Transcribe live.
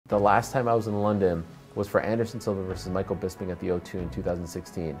The last time I was in London was for Anderson Silva versus Michael Bisping at the O2 in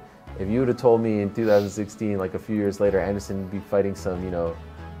 2016. If you would have told me in 2016, like a few years later, Anderson would be fighting some,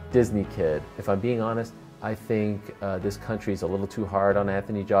 Disney kid. If I'm being honest, I think this country is a little too hard on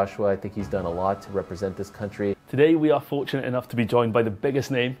Anthony Joshua. I think he's done a lot to represent this country. Today we are fortunate enough to be joined by the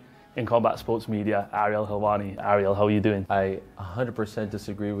biggest name in combat sports media, Ariel Helwani. Ariel, how are you doing? I 100%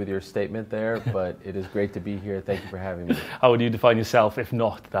 disagree with your statement there, but it is great to be here. Thank you for having me. How would you define yourself if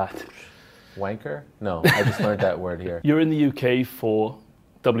not that? Wanker? No, I just learned that word here. You're in the UK for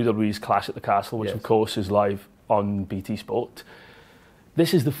WWE's Clash at the Castle, which Yes. of course is live on BT Sport.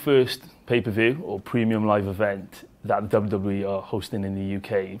 This is the first pay-per-view or premium live event that the WWE are hosting in the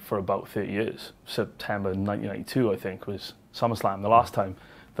UK for about 30 years. September 1992, I think, was SummerSlam, the last time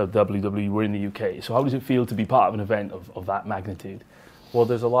the WWE were in the UK. So how does it feel to be part of an event of that magnitude? Well,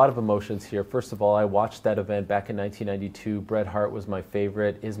 there's a lot of emotions here. First of all, I watched that event back in 1992. Bret Hart was my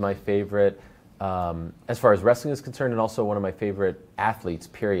favorite, is my favorite, as far as wrestling is concerned, and also one of my favorite athletes,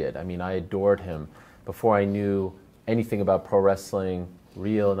 period. I mean, I adored him. Before I knew anything about pro wrestling,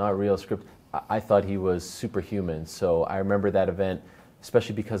 real, not real, script, I thought he was superhuman. So I remember that event,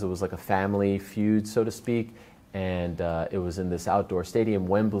 especially because it was like a family feud, so to speak. And it was in this outdoor stadium,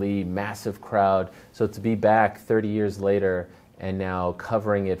 Wembley, massive crowd. So to be back 30 years later and now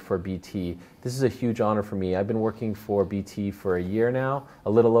covering it for BT, this is a huge honor for me. I've been working for BT for a year now, a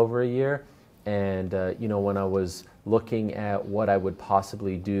little over a year. And when I was looking at what I would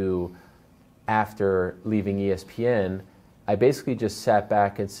possibly do after leaving ESPN, I basically just sat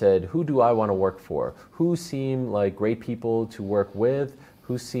back and said, who do I want to work for? Who seem like great people to work with?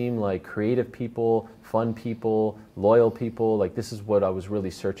 Who seem like creative people, fun people, loyal people? Like, this is what I was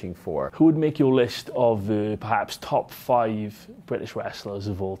really searching for. Who would make your list of the perhaps top 5 British wrestlers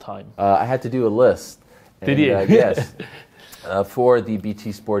of all time? I had to do a list. Did you? Yes. For the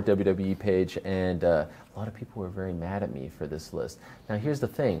BT Sport WWE page, and a lot of people were very mad at me for this list. Now, here's the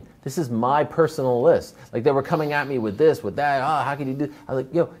thing. This is my personal list. Like, they were coming at me with this, with that. Oh, how can you do? I was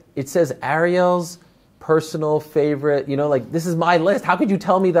like, it says Ariel's personal favorite, this is my list. How could you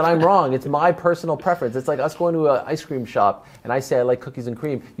tell me that I'm wrong? It's my personal preference. It's like us going to an ice cream shop and I say I like cookies and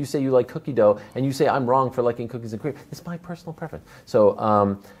cream. You say you like cookie dough and you say I'm wrong for liking cookies and cream. It's my personal preference. So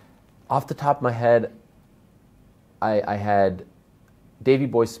off the top of my head, I had Davey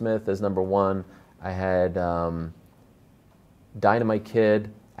Boy Smith as number 1. I had Dynamite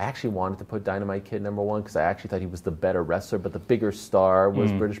Kid. I actually wanted to put Dynamite Kid number 1 because I actually thought he was the better wrestler, but the bigger star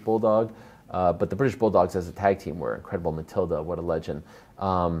was British Bulldog. But the British Bulldogs as a tag team were incredible. Matilda, what a legend.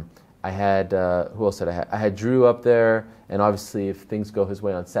 I had, who else did I have? I had Drew up there, and obviously if things go his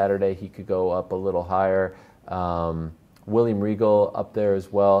way on Saturday, he could go up a little higher. William Regal up there as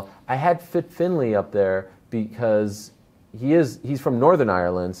well. I had Fit Finlay up there because he's from Northern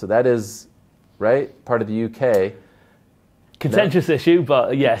Ireland, so that is, right, part of the UK. Contentious issue,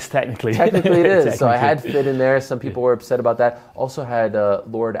 but yes, technically. Technically it is. So I had Fit in there. Some people were upset about that. Also had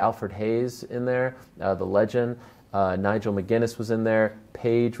Lord Alfred Hayes in there, the legend. Nigel McGuinness was in there.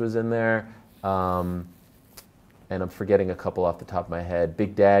 Paige was in there. And I'm forgetting a couple off the top of my head.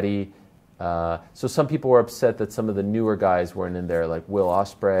 Big Daddy. So some people were upset that some of the newer guys weren't in there, like Will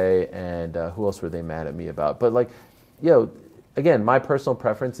Ospreay, and who else were they mad at me about? But again, my personal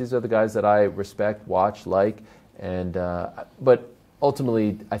preference, these are the guys that I respect, watch, like. And but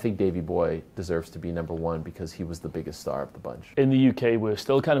ultimately, I think Davey Boy deserves to be number 1 because he was the biggest star of the bunch. In the UK, we're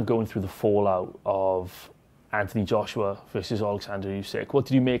still kind of going through the fallout of Anthony Joshua versus Oleksandr Usyk. What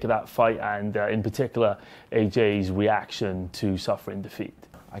did you make of that fight, and in particular, AJ's reaction to suffering defeat?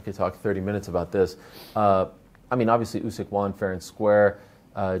 I could talk 30 minutes about this. Obviously, Usyk won fair and square,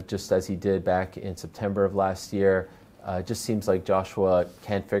 just as he did back in September of last year. It just seems like Joshua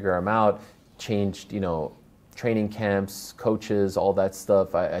can't figure him out. Changed, training camps, coaches, all that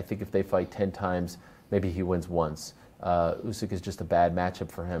stuff. I think if they fight 10 times, maybe he wins once. Usyk is just a bad matchup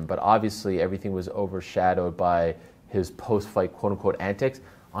for him. But obviously, everything was overshadowed by his post-fight quote-unquote antics.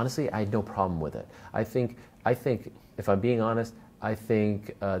 Honestly, I had no problem with it. I think, if I'm being honest, I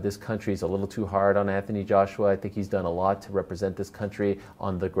think this country is a little too hard on Anthony Joshua. I think he's done a lot to represent this country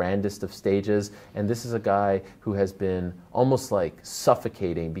on the grandest of stages. And this is a guy who has been almost like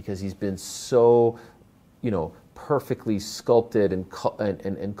suffocating because he's been so, perfectly sculpted and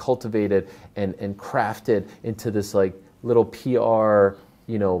cultivated and crafted into this like little PR,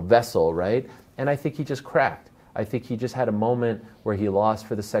 vessel, right? And I think he just cracked. I think he just had a moment where he lost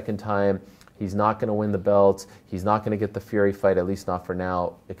for the second time. He's not going to win the belts. He's not going to get the Fury fight, at least not for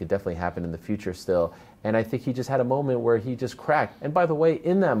now. It could definitely happen in the future still. And I think he just had a moment where he just cracked. And by the way,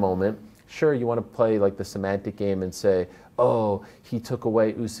 in that moment, Sure, you want to play like the semantic game and say, oh, he took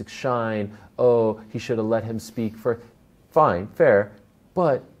away Usyk's shine. Oh, he should have let him speak for. Fine, fair.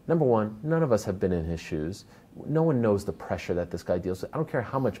 But number one, none of us have been in his shoes. No one knows the pressure that this guy deals with. I don't care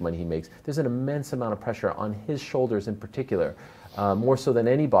how much money he makes. There's an immense amount of pressure on his shoulders in particular, more so than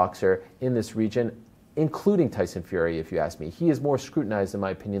any boxer in this region, including Tyson Fury, if you ask me. He is more scrutinized, in my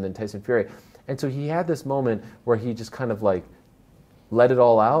opinion, than Tyson Fury. And so he had this moment where he just kind of like let it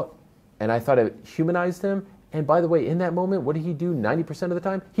all out, and I thought it humanized him. And by the way, in that moment, what did he do 90% of the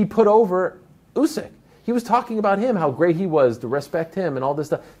time? He put over Usyk. He was talking about him, how great he was, to respect him and all this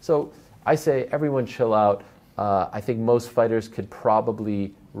stuff. So I say, everyone chill out. I think most fighters could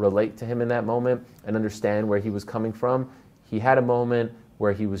probably relate to him in that moment and understand where he was coming from. He had a moment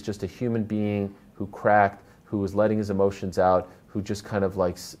where he was just a human being who cracked, who was letting his emotions out, who just kind of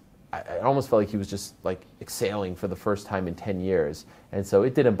like, I almost felt like he was just like exhaling for the first time in 10 years. And so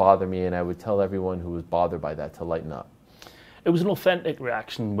it didn't bother me, and I would tell everyone who was bothered by that to lighten up. It was an authentic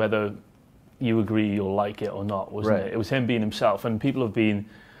reaction, whether you agree or like it or not, wasn't it? It was him being himself, and people have been,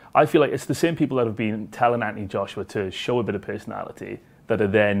 I feel like it's the same people that have been telling Anthony Joshua to show a bit of personality that are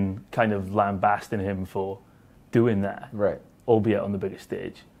then kind of lambasting him for doing that, albeit on the biggest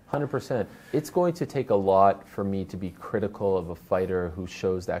stage. 100%. It's going to take a lot for me to be critical of a fighter who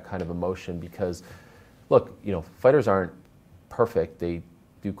shows that kind of emotion because, look, you know, fighters aren't perfect. They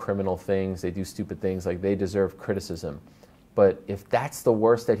do criminal things. They do stupid things. Like, they deserve criticism. But if that's the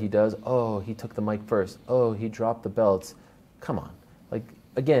worst that he does, oh, he took the mic first. Oh, he dropped the belts. Come on. Like,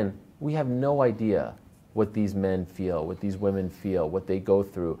 again, we have no idea what these men feel, what these women feel, what they go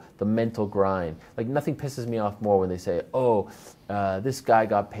through, the mental grind. Like, nothing pisses me off more when they say, oh, this guy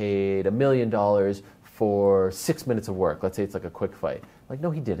got paid $1 million for 6 minutes of work. Let's say it's like a quick fight. Like,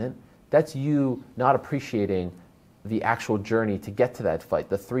 no, he didn't. That's you not appreciating the actual journey to get to that fight,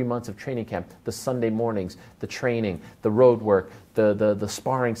 the 3 months of training camp, the Sunday mornings, the training, the road work, the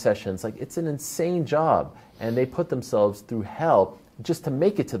sparring sessions. Like, it's an insane job, and they put themselves through hell just to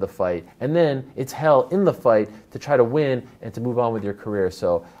make it to the fight, and then it's hell in the fight to try to win and to move on with your career.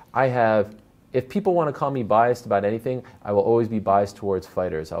 So if people want to call me biased about anything, I will always be biased towards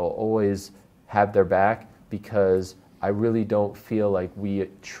fighters. I will always have their back because I really don't feel like we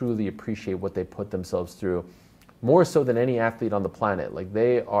truly appreciate what they put themselves through, more so than any athlete on the planet. Like,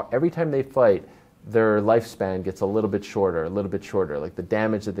 they are, every time they fight, their lifespan gets a little bit shorter, a little bit shorter. Like, the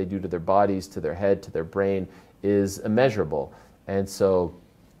damage that they do to their bodies, to their head, to their brain is immeasurable. And so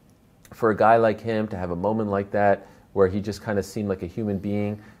for a guy like him to have a moment like that where he just kind of seemed like a human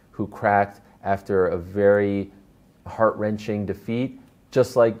being who cracked after a very heart-wrenching defeat,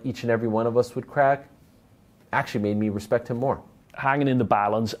 just like each and every one of us would crack, actually made me respect him more. Hanging in the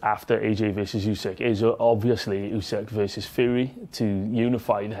balance after AJ versus Usyk is obviously Usyk versus Fury to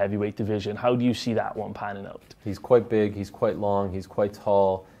unify the heavyweight division. How do you see that one panning out? He's quite big, he's quite long, he's quite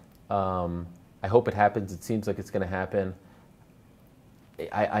tall. I hope it happens. It seems like it's going to happen.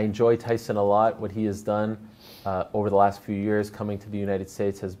 I enjoy Tyson a lot. What he has done over the last few years coming to the United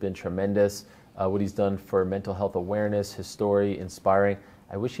States has been tremendous. What he's done for mental health awareness, his story, inspiring.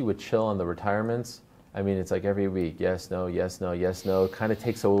 I wish he would chill on the retirements. I mean, it's like every week, yes, no, yes, no, yes, no. It kind of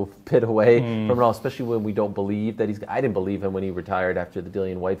takes a bit away from it all, especially when we don't believe that I didn't believe him when he retired after the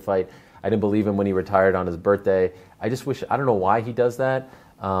Dillian White fight. I didn't believe him when he retired on his birthday. I just wish, I don't know why he does that.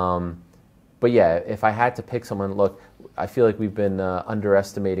 But yeah, if I had to pick someone, look, I feel like we've been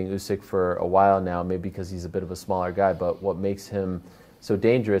underestimating Usyk for a while now, maybe because he's a bit of a smaller guy, but what makes him so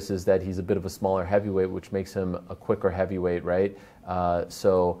dangerous is that he's a bit of a smaller heavyweight, which makes him a quicker heavyweight, right?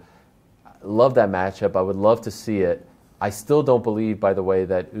 So love that matchup. I would love to see it. I still don't believe, by the way,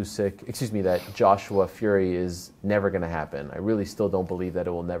 that that Joshua Fury is never going to happen. I really still don't believe that it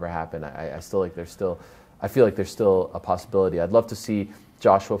will never happen. I feel like there's still a possibility. I'd love to see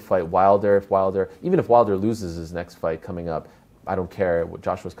Joshua fight Wilder. Even if Wilder loses his next fight coming up, I don't care.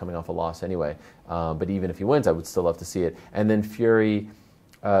 Joshua's coming off a loss anyway. But even if he wins, I would still love to see it. And then Fury,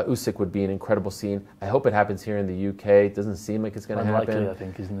 Usyk would be an incredible scene. I hope it happens here in the UK. It doesn't seem like it's going to happen. Unlikely, I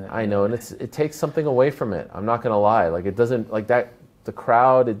think, isn't it? I know, and it takes something away from it. I'm not going to lie. Like, it doesn't, like that, the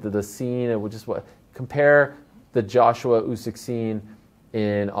crowd, the scene, it would just, compare the Joshua Usyk scene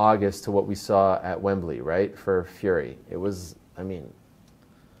in August to what we saw at Wembley, right, for Fury. It was, I mean,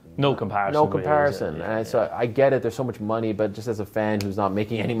 no comparison. No comparison. Really, so I get it. There's so much money, but just as a fan who's not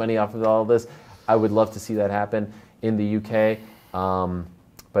making any money off of all of this, I would love to see that happen in the UK.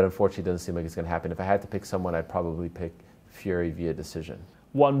 But unfortunately, it doesn't seem like it's going to happen. If I had to pick someone, I'd probably pick Fury via decision.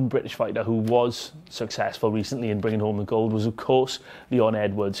 one British fighter who was successful recently in bringing home the gold was, of course, Leon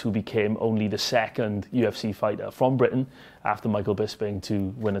Edwards, who became only the second UFC fighter from Britain after Michael Bisping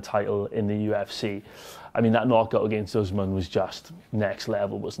to win a title in the UFC. I mean, that knockout against Usman was just next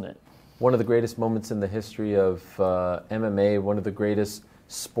level, wasn't it? One of the greatest moments in the history of MMA, one of the greatest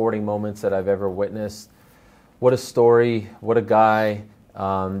sporting moments that I've ever witnessed. What a story, what a guy.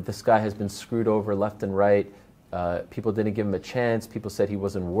 This guy has been screwed over left and right. People didn't give him a chance. People said he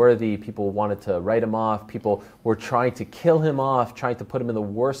wasn't worthy. People wanted to write him off. People were trying to kill him off, trying to put him in the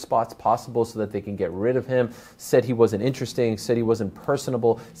worst spots possible so that they can get rid of him. Said he wasn't interesting, said he wasn't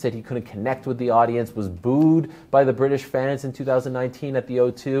personable, said he couldn't connect with the audience, was booed by the British fans in 2019 at the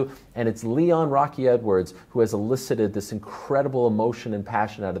O2. And it's Leon Rocky Edwards who has elicited this incredible emotion and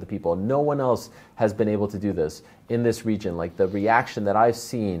passion out of the people. No one else has been able to do this in this region. Like, the reaction that I've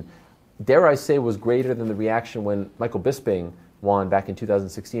seen, dare I say, was greater than the reaction when Michael Bisping won back in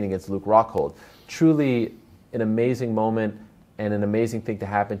 2016 against Luke Rockhold. Truly an amazing moment and an amazing thing to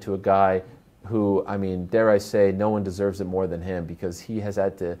happen to a guy who, I mean, dare I say, no one deserves it more than him, because he has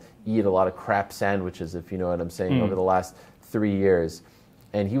had to eat a lot of crap sandwiches, if you know what I'm saying, over the last 3 years.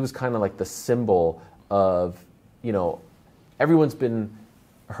 And he was kind of like the symbol of, you know, everyone's been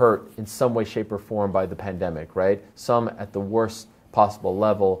hurt in some way, shape, or form by the pandemic, right? Some at the worst possible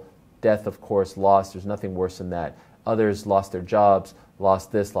level. Death, of course, loss. There's nothing worse than that. Others lost their jobs, lost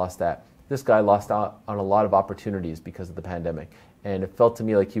this, lost that. This guy lost out on a lot of opportunities because of the pandemic. And it felt to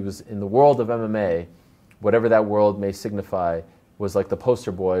me like he was in the world of MMA, whatever that world may signify, was like the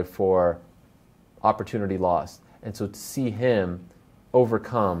poster boy for opportunity lost. And so to see him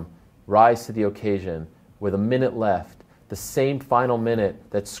overcome, rise to the occasion with a minute left, the same final minute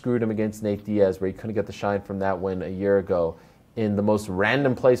that screwed him against Nate Diaz, where he couldn't get the shine from that win a year ago, in the most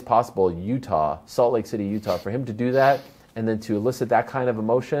random place possible, Utah, Salt Lake City, Utah, for him to do that and then to elicit that kind of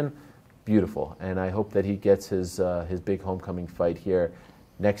emotion, beautiful. And I hope that he gets his big homecoming fight here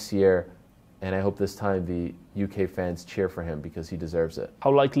next year. And I hope this time the UK fans cheer for him, because he deserves it.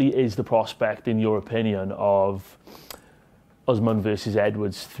 How likely is the prospect, in your opinion, of Usman versus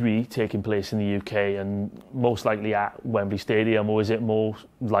Edwards 3 taking place in the UK, and most likely at Wembley Stadium? Or is it more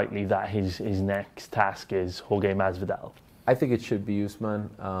likely that his next task is Jorge Masvidal? I think it should be Usman.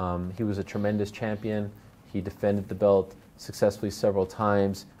 He was a tremendous champion. He defended the belt successfully several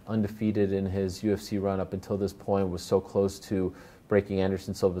times, undefeated in his UFC run up until this point, was so close to breaking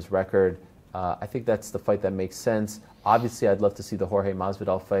Anderson Silva's record. I think that's the fight that makes sense. Obviously, I'd love to see the Jorge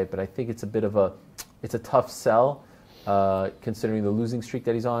Masvidal fight, but I think it's a tough sell, considering the losing streak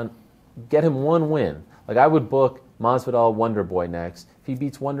that he's on. Get him one win. Like, I would book Masvidal Wonder Boy next. If he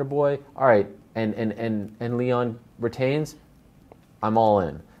beats Wonder Boy, all right, and Leon retains, I'm all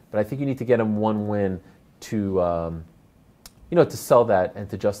in. But I think you need to get him one win to, to sell that and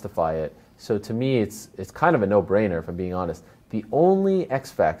to justify it. So to me, it's kind of a no-brainer, if I'm being honest. The only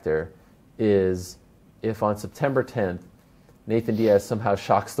X factor is if on September 10th, Nathan Diaz somehow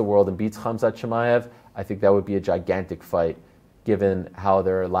shocks the world and beats Khamzat Chimaev. I think that would be a gigantic fight, given how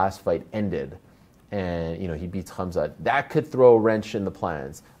their last fight ended. And, he beats Khamzat. That could throw a wrench in the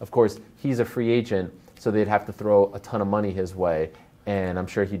plans. Of course, he's a free agent, so they'd have to throw a ton of money his way, and I'm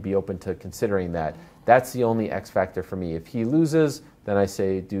sure he'd be open to considering that. That's the only X factor for me. If he loses, then I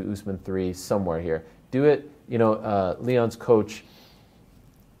say do Usman 3 somewhere here. Do it, Leon's coach,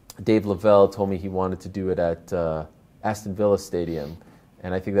 Dave Lavelle, told me he wanted to do it at Aston Villa Stadium,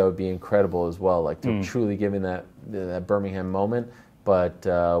 and I think that would be incredible as well, like to truly give him that Birmingham moment. But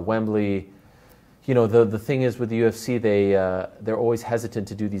Wembley, the thing is with the UFC, they're always hesitant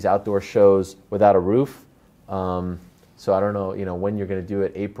to do these outdoor shows without a roof. So I don't know, when you're going to do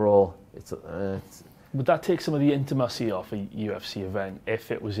it. April. Would that take some of the intimacy off a UFC event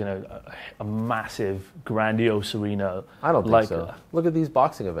if it was in a massive, grandiose arena? I don't think so. Look at these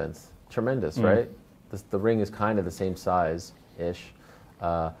boxing events. Tremendous, right? The ring is kind of the same size-ish.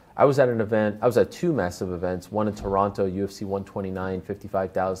 I was at 2 massive events, one in Toronto, UFC 129,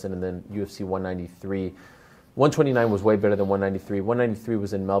 55,000, and then UFC 193. 129 was way better than 193. 193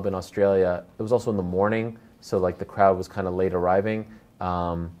 was in Melbourne, Australia. It was also in the morning, so like the crowd was kind of late arriving.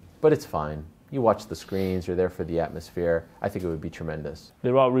 But it's fine. You watch the screens, you're there for the atmosphere. I think it would be tremendous.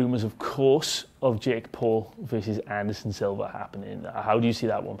 There are rumours, of course, of Jake Paul versus Anderson Silva happening. How do you see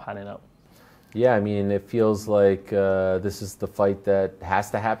that one panning out? Yeah, I mean, it feels like this is the fight that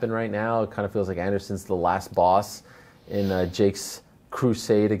has to happen right now. It kind of feels like Anderson's the last boss in Jake's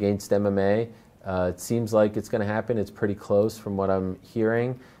crusade against MMA. It seems like it's going to happen. It's pretty close from what I'm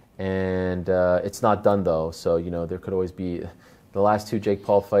hearing. And it's not done, though. So, there could always be... The last 2 Jake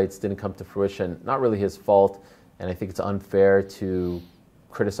Paul fights didn't come to fruition. Not really his fault. And I think it's unfair to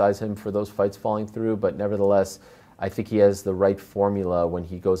criticize him for those fights falling through, but nevertheless, I think he has the right formula when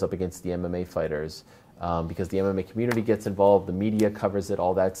he goes up against the MMA fighters. Because the MMA community gets involved, the media covers it,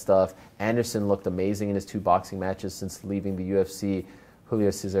 all that stuff. Anderson looked amazing in his 2 boxing matches since leaving the UFC.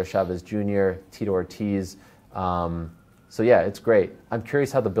 Julio Cesar Chavez Jr., Tito Ortiz. So yeah, it's great. I'm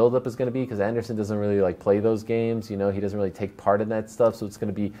curious how the buildup is going to be because Anderson doesn't really like play those games. He doesn't really take part in that stuff. So it's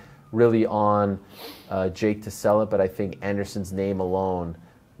going to be really on Jake to sell it. But I think Anderson's name alone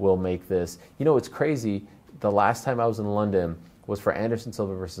will make this. It's crazy. The last time I was in London was for Anderson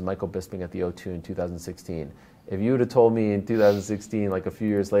Silva versus Michael Bisping at the O2 in 2016. If you would have told me in 2016, like a few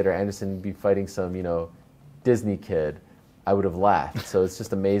years later, Anderson would be fighting some, Disney kid, I would have laughed. So it's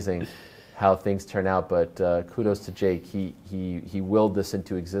just amazing how things turn out. But kudos to Jake. He willed this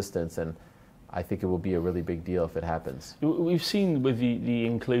into existence, and I think it will be a really big deal if it happens. We've seen with the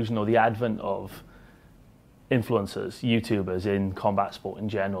inclusion or the advent of influencers, YouTubers in combat sport in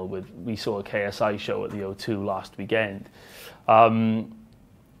general. We saw a KSI show at the O2 last weekend.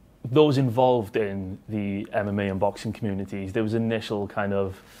 Those involved in the MMA and boxing communities, there was initial kind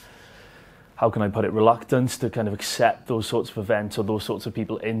of, how can I put it, reluctance to kind of accept those sorts of events or those sorts of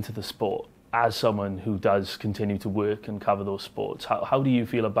people into the sport. As someone who does continue to work and cover those sports, how do you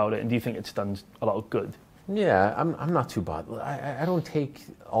feel about it, and do you think it's done a lot of good? Yeah, I'm not too bothered. I don't take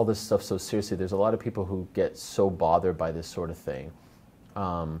all this stuff so seriously. There's a lot of people who get so bothered by this sort of thing.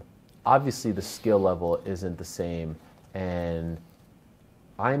 Obviously, the skill level isn't the same, and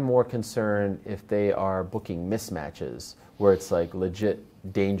I'm more concerned if they are booking mismatches where it's like legit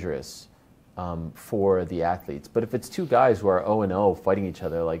dangerous for the athletes. But if it's 2 guys who are 0-0 fighting each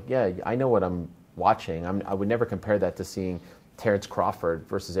other, like, yeah, I know what I'm watching. I would never compare that to seeing Terrence Crawford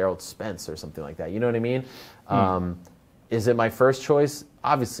versus Errol Spence or something like that. You know what I mean? Is it my first choice?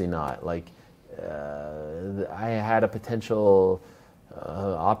 Obviously not. Like, I had a potential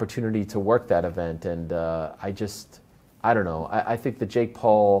opportunity to work that event, and I don't know. I think the Jake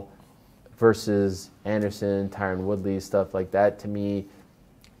Paul versus Anderson, Tyron Woodley, stuff like that, to me,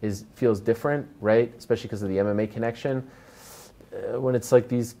 feels different, right? Especially because of the MMA connection. When it's like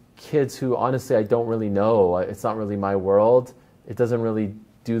these kids who, honestly, I don't really know. It's not really my world. It doesn't really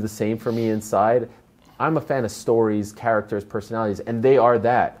do the same for me inside. I'm a fan of stories, characters, personalities, and they are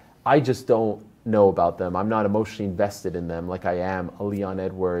that. I just don't know about them. I'm not emotionally invested in them like I am a Leon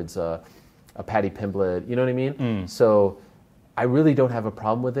Edwards, a Paddy Pimblett, you know what I mean? So I really don't have a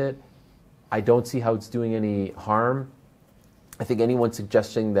problem with it. I don't see how it's doing any harm. I think anyone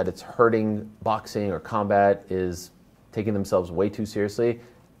suggesting that it's hurting boxing or combat is taking themselves way too seriously.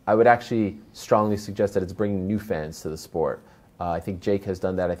 I would actually strongly suggest that it's bringing new fans to the sport. I think Jake has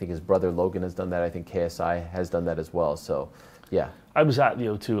done that. I think his brother Logan has done that. I think KSI has done that as well. So, yeah. I was at the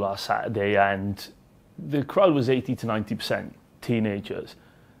O2 last Saturday, and the crowd was 80 to 90% teenagers,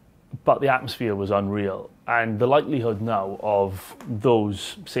 but the atmosphere was unreal. And the likelihood now of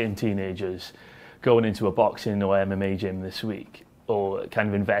those same teenagers going into a boxing or MMA gym this week, or kind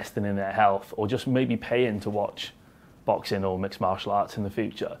of investing in their health, or just maybe paying to watch boxing or mixed martial arts in the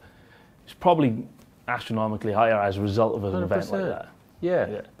future, it's probably astronomically higher as a result of an 100%. Event like that.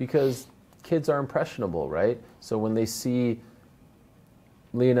 Yeah, because kids are impressionable, right? So when they see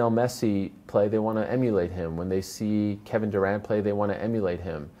Lionel Messi play, they want to emulate him. When they see Kevin Durant play, they want to emulate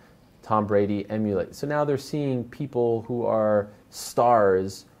him. Tom Brady, emulate. So now they're seeing people who are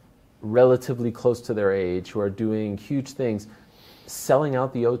stars relatively close to their age, who are doing huge things, selling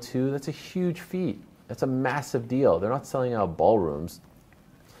out the O2. That's a huge feat. That's a massive deal. They're not selling out ballrooms.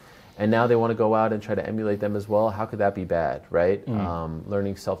 And now they want to go out and try to emulate them as well. How could that be bad, right?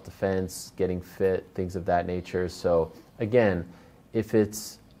 Learning self-defense, getting fit, things of that nature. So again, if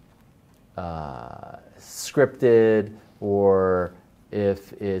it's scripted or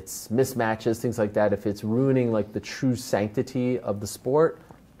if it's mismatches, things like that, if it's ruining like the true sanctity of the sport,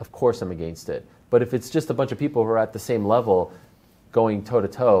 of course I'm against it. But if it's just a bunch of people who are at the same level going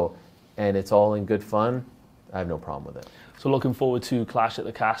toe-to-toe and it's all in good fun, I have no problem with it. So looking forward to Clash at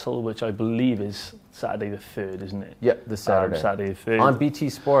the Castle, which I believe is Saturday the 3rd, isn't it? Yep, this Saturday. Saturday the 3rd. On BT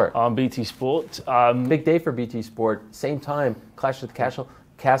Sport. On BT Sport. Big day for BT Sport. Same time, Clash at the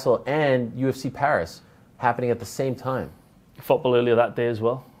Castle and UFC Paris happening at the same time. Football earlier that day as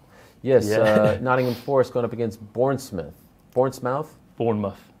well. Yes, yeah. Nottingham Forest going up against Bournemouth.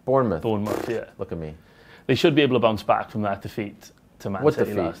 Bournemouth, yeah. Look at me. They should be able to bounce back from that defeat to Man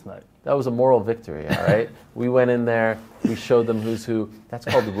City last night. That was a moral victory, all right? We went in there, we showed them who's who. That's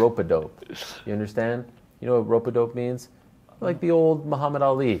called the rope-a-dope. You understand? You know what rope-a-dope means? Like the old Muhammad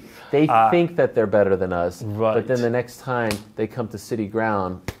Ali. They think that they're better than us, right. But then the next time they come to city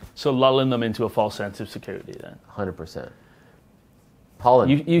ground... So lulling them into a false sense of security then? 100%.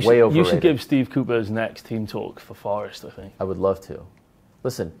 Holland, way overrated. You should give Steve Cooper's next team talk for Forest, I think. I would love to.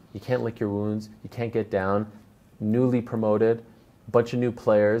 Listen, you can't lick your wounds. You can't get down. Newly promoted, bunch of new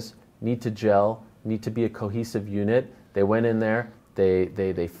players, need to gel, need to be a cohesive unit. They went in there.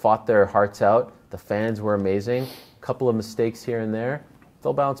 They fought their hearts out. The fans were amazing. A couple of mistakes here and there.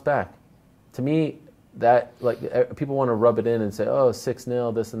 They'll bounce back. To me, that, like, people want to rub it in and say, oh,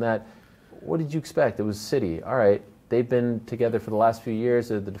 6-0, this and that. What did you expect? It was City. All right. They've been together for the last few years.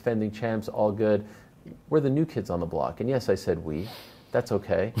 They're the defending champs, all good. We're the new kids on the block. And yes, I said we. That's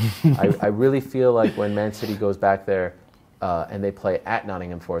okay. I really feel like when Man City goes back there and they play at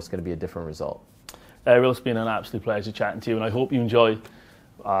Nottingham Forest, it's going to be a different result. Ariel, it's been an absolute pleasure chatting to you, and I hope you enjoy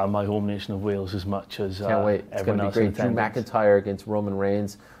my home nation of Wales as much as Can't wait. It's going to be great. Drew McIntyre against Roman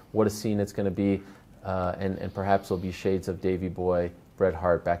Reigns. What a scene it's going to be. And perhaps there'll be shades of Davey Boy, Bret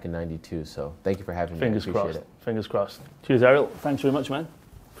Hart back in '92. So thank you for having me. Fingers I appreciate crossed. it. Fingers crossed. Cheers, Ariel. Thanks very much, man.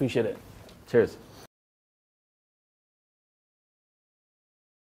 Appreciate it. Cheers.